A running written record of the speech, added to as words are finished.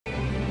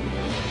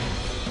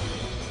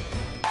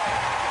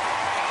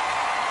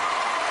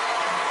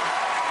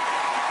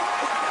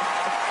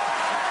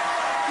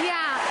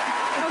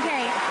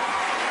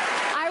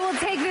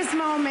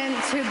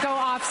to go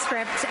off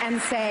script and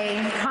say,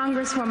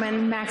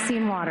 Congresswoman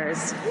Maxine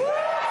Waters,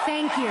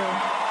 thank you.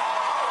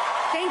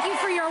 Thank you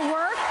for your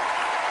work.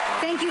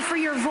 Thank you for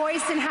your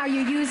voice and how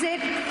you use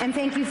it. And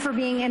thank you for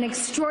being an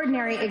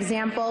extraordinary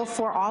example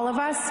for all of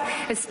us,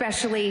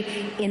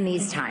 especially in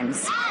these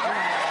times.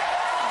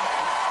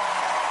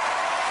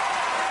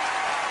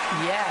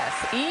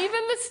 Yes, even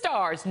the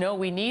stars know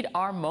we need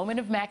our moment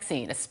of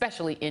Maxine,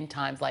 especially in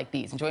times like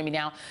these. And joining me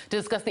now to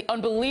discuss the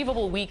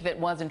unbelievable week that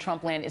was in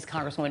Trumpland is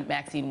Congresswoman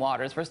Maxine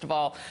Waters. First of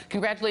all,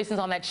 congratulations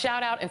on that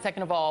shout out. And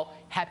second of all,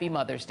 happy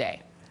Mother's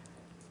Day.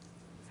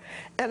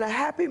 And a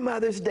happy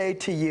Mother's Day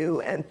to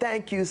you, and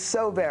thank you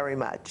so very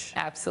much.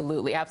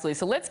 Absolutely, absolutely.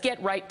 So let's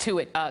get right to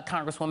it,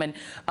 Congresswoman.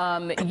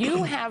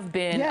 You have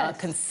been Yes.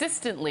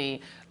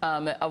 Consistently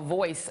a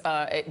voice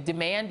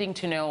demanding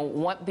to know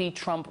what the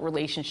Trump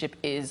relationship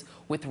is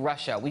with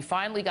Russia. We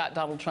finally got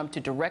Donald Trump to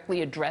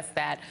directly address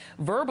that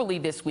verbally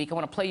this week. I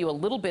want to play you a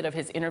little bit of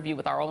his interview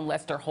with our own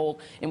Lester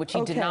Holt, in which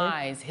he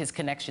denies his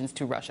connections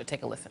to Russia.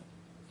 Take a listen.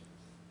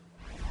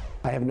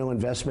 I have no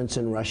investments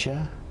in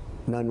Russia.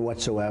 None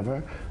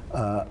whatsoever.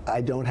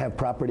 I don't have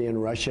property in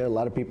Russia. A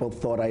lot of people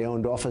thought I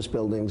owned office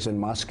buildings in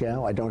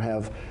Moscow. I don't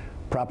have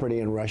property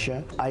in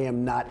Russia. I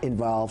am not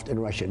involved in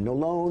Russia. No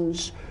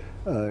loans,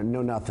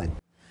 no nothing.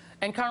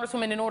 And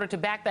Congresswoman, in order to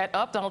back that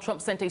up, Donald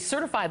Trump sent a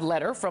certified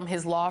letter from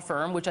his law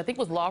firm, which I think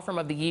was Law Firm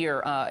of the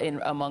Year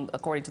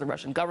according to the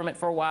Russian government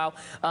for a while,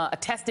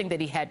 attesting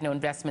that he had no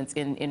investments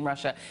in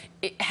Russia.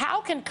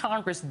 How can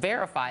Congress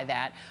verify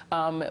that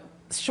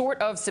short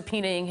of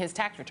subpoenaing his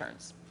tax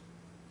returns?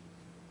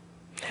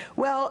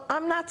 Well,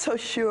 I'm not so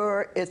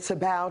sure it's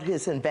about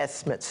his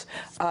investments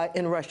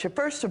in Russia.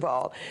 First of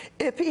all,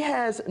 if he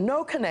has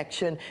no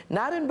connection,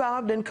 not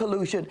involved in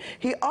collusion,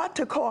 he ought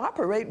to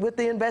cooperate with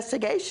the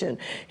investigation.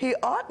 He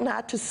ought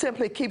not to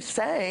simply keep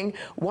saying,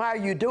 why are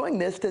you doing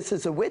this? This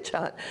is a witch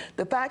hunt.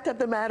 The fact of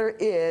the matter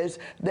is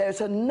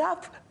there's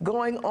enough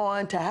going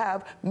on to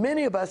have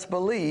many of us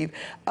believe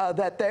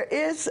that there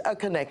is a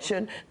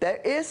connection, there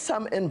is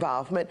some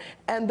involvement,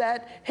 and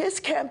that his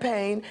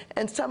campaign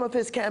and some of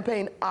his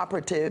campaign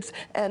operatives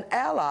and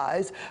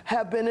allies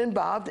have been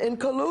involved in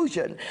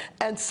collusion.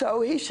 And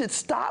so he should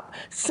stop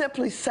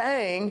simply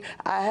saying,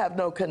 I have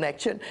no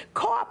connection.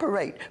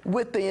 Cooperate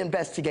with the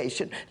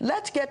investigation.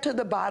 Let's get to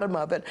the bottom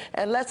of it,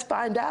 and let's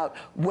find out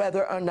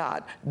whether or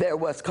not there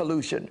was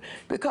collusion.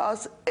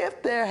 Because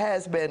if there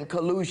has been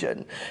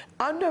collusion,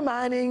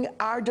 undermining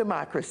our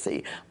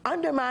democracy,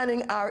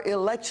 undermining our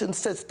election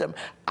system,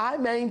 I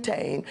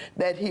maintain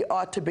that he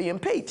ought to be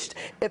impeached.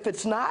 If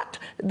it's not,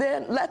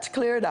 then let's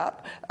clear it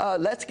up.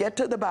 Let's get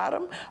to the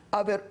bottom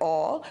of it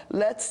all.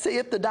 Let's see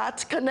if the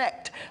dots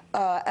connect.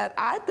 And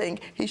I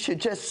think he should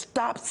just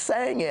stop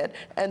saying it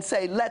and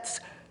say, let's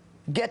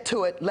get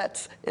to it,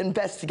 let's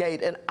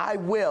investigate, and I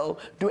will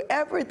do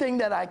everything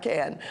that I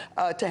can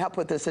to help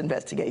with this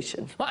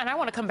investigation. Well, and I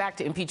want to come back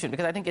to impeachment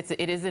because I think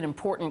it is an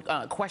important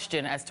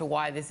question as to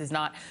why this does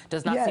not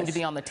seem to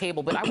be on the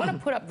table. But I want to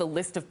put up the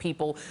list of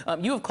people.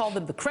 You have called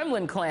them the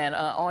Kremlin clan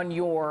on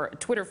your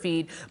Twitter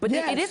feed, but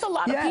it is a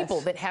lot of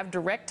people that have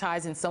direct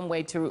ties in some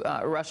way to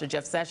Russia.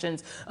 Jeff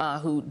Sessions,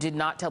 who did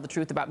not tell the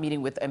truth about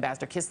meeting with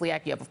Ambassador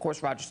Kislyak. You have, of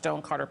course, Roger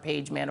Stone, Carter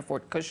Page,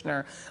 Manafort,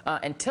 Kushner,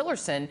 and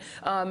Tillerson.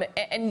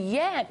 And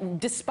yet,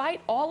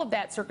 despite all of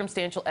that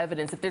circumstantial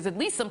evidence, that there's at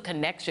least some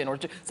connection or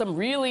some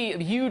really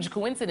huge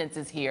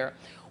coincidences here,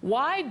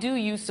 why do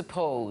you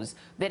suppose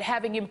that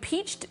having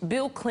impeached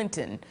Bill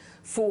Clinton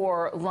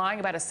for lying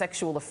about a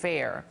sexual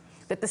affair,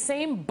 that the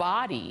same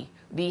body,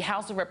 the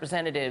House of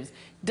Representatives,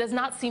 does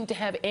not seem to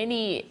have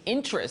any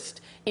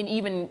interest in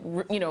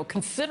even,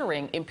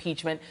 considering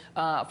impeachment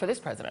for this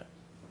president?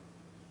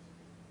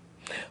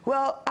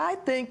 Well, I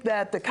think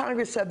that the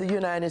Congress of the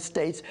United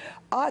States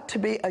ought to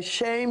be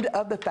ashamed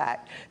of the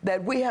fact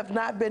that we have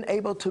not been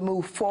able to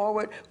move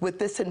forward with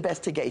this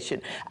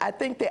investigation. I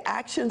think the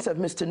actions of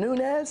Mr.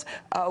 Nunes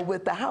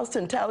with the House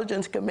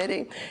Intelligence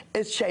Committee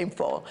is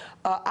shameful.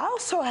 I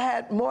also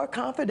had more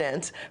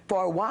confidence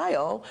for a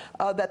while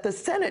that the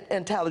Senate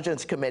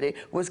Intelligence Committee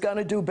was going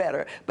to do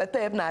better, but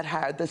they have not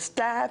hired the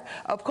staff.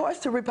 Of course,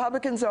 the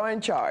Republicans are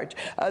in charge.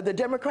 The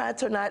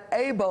Democrats are not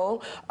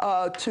able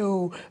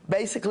to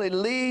basically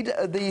lead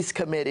these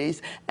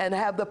committees and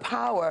have the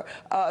power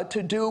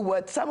to do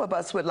what some of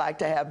us would like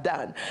to have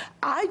done.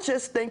 I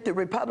just think the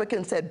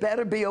Republicans had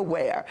better be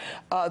aware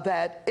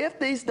that if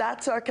these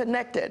dots are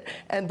connected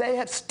and they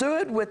have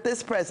stood with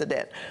this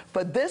president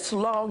for this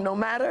long, no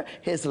matter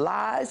his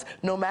lies,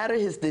 no matter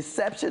his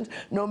deceptions,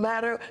 no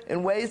matter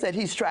in ways that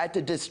he's tried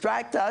to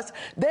distract us,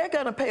 they're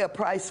going to pay a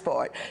price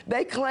for it.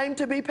 They claim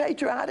to be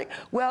patriotic.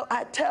 Well,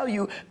 I tell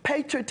you,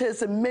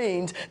 patriotism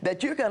means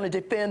that you're going to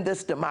defend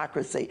this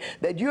democracy,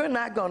 that you're you're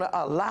not going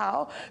to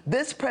allow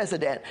this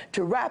president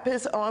to wrap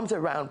his arms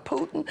around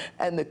Putin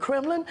and the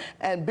Kremlin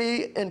and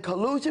be in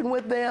collusion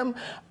with them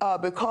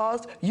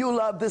because you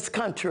love this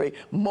country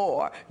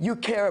more. You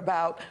care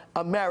about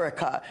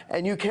America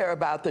and you care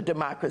about the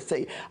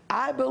democracy.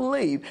 I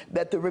believe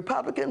that the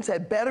Republicans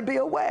had better be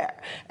aware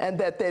and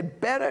that they'd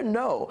better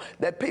know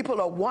that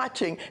people are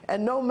watching,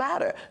 and no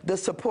matter the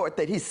support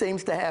that he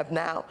seems to have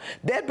now,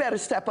 they'd better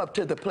step up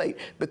to the plate,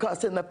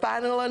 because in the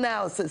final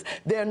analysis,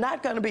 they're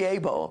not going to be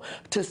able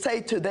to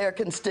say to their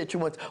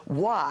constituents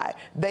why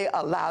they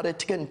allowed it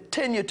to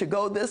continue to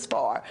go this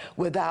far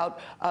without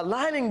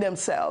aligning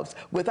themselves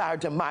with our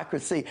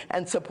democracy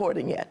and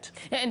supporting it.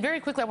 And very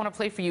quickly, I want to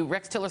play for you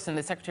Rex Tillerson,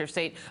 the Secretary of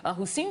State,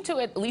 who seemed to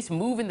at least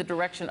move in the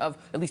direction of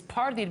at least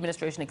part of the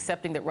administration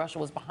accepting that Russia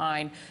was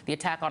behind the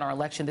attack on our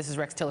election. This is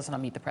Rex Tillerson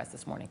on Meet the Press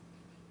this morning.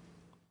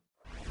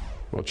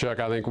 Well, Chuck,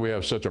 I think we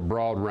have such a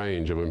broad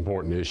range of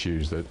important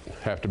issues that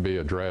have to be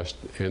addressed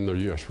in the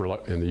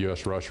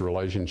U.S.-Russia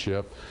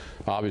relationship.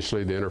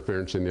 Obviously, the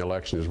interference in the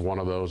election is one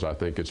of those. I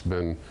think it's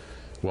been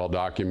well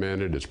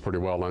documented. It's pretty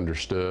well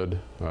understood,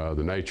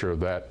 the nature of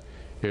that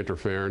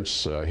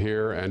interference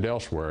here and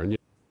elsewhere. And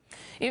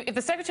if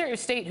the Secretary of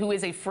State, who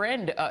is a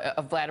friend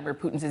of Vladimir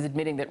Putin's, is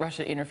admitting that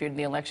Russia interfered in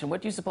the election,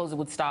 what do you suppose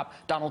would stop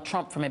Donald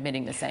Trump from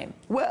admitting the same?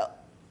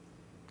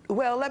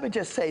 Well, let me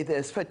just say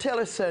this. For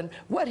Tillerson,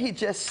 what he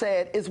just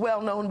said is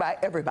well known by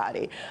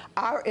everybody.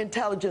 Our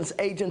intelligence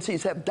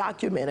agencies have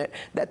documented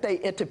that they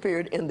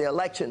interfered in the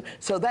election,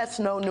 so that's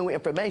no new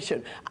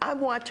information. I'm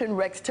watching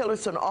Rex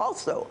Tillerson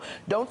also.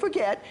 Don't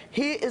forget,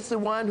 he is the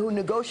one who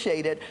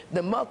negotiated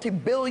the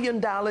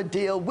multi-billion-dollar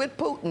deal with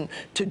Putin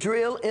to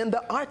drill in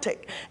the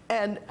Arctic.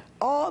 And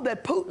all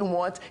that Putin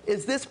wants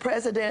is this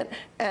president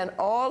and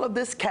all of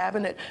this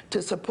cabinet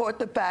to support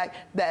the fact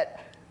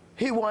that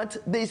he wants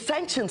these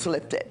sanctions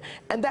lifted.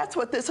 And that's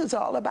what this is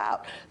all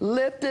about,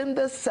 lifting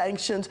the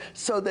sanctions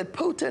so that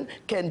Putin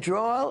can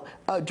drill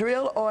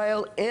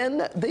oil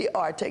in the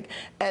Arctic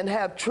and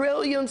have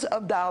trillions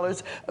of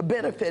dollars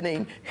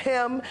benefiting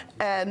him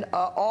and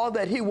all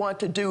that he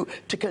wants to do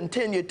to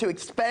continue to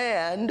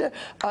expand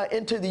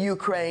into the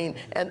Ukraine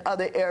and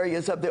other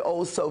areas of the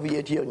old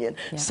Soviet Union.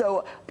 Yeah.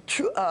 So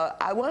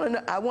I want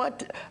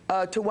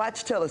to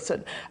watch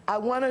Tillerson. I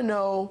want to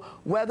know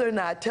whether or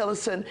not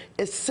Tillerson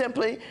is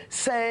simply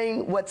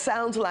saying what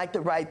sounds like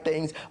the right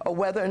things, or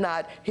whether or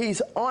not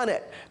he's on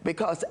it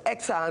because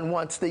Exxon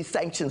wants these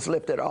sanctions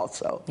lifted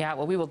also. Yeah,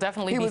 well, we will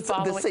definitely be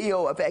following. He was the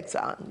CEO of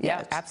Exxon.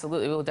 Yes. Yeah,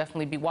 absolutely. We will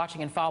definitely be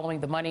watching and following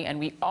the money, and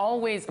we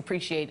always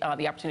appreciate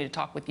the opportunity to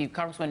talk with you.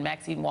 Congresswoman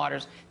Maxine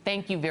Waters,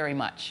 thank you very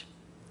much.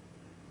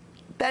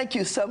 Thank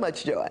you so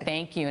much, Joy.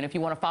 Thank you. And if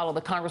you want to follow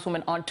the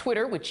Congresswoman on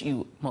Twitter, which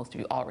most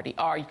of you already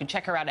are, you can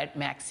check her out at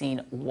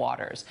Maxine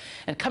Waters.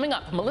 And coming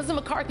up, Melissa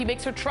McCarthy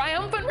makes her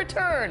triumphant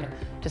return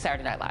to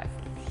Saturday Night Live.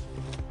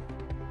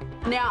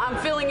 Now,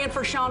 I'm filling in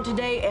for Sean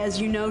today.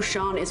 As you know,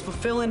 Sean is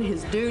fulfilling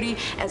his duty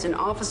as an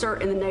officer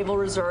in the Naval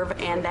Reserve,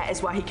 and that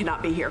is why he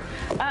cannot be here.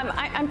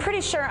 I'm pretty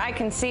sure I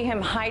can see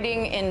him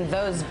hiding in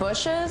those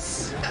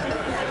bushes.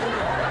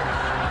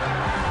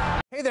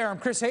 Hey there, I'm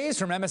Chris Hayes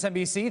from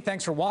MSNBC.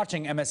 Thanks for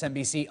watching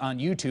MSNBC on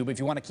YouTube. If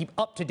you want to keep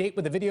up to date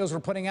with the videos we're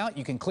putting out,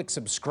 you can click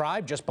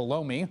subscribe just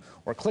below me,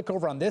 or click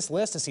over on this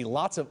list to see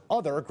lots of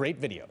other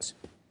great videos.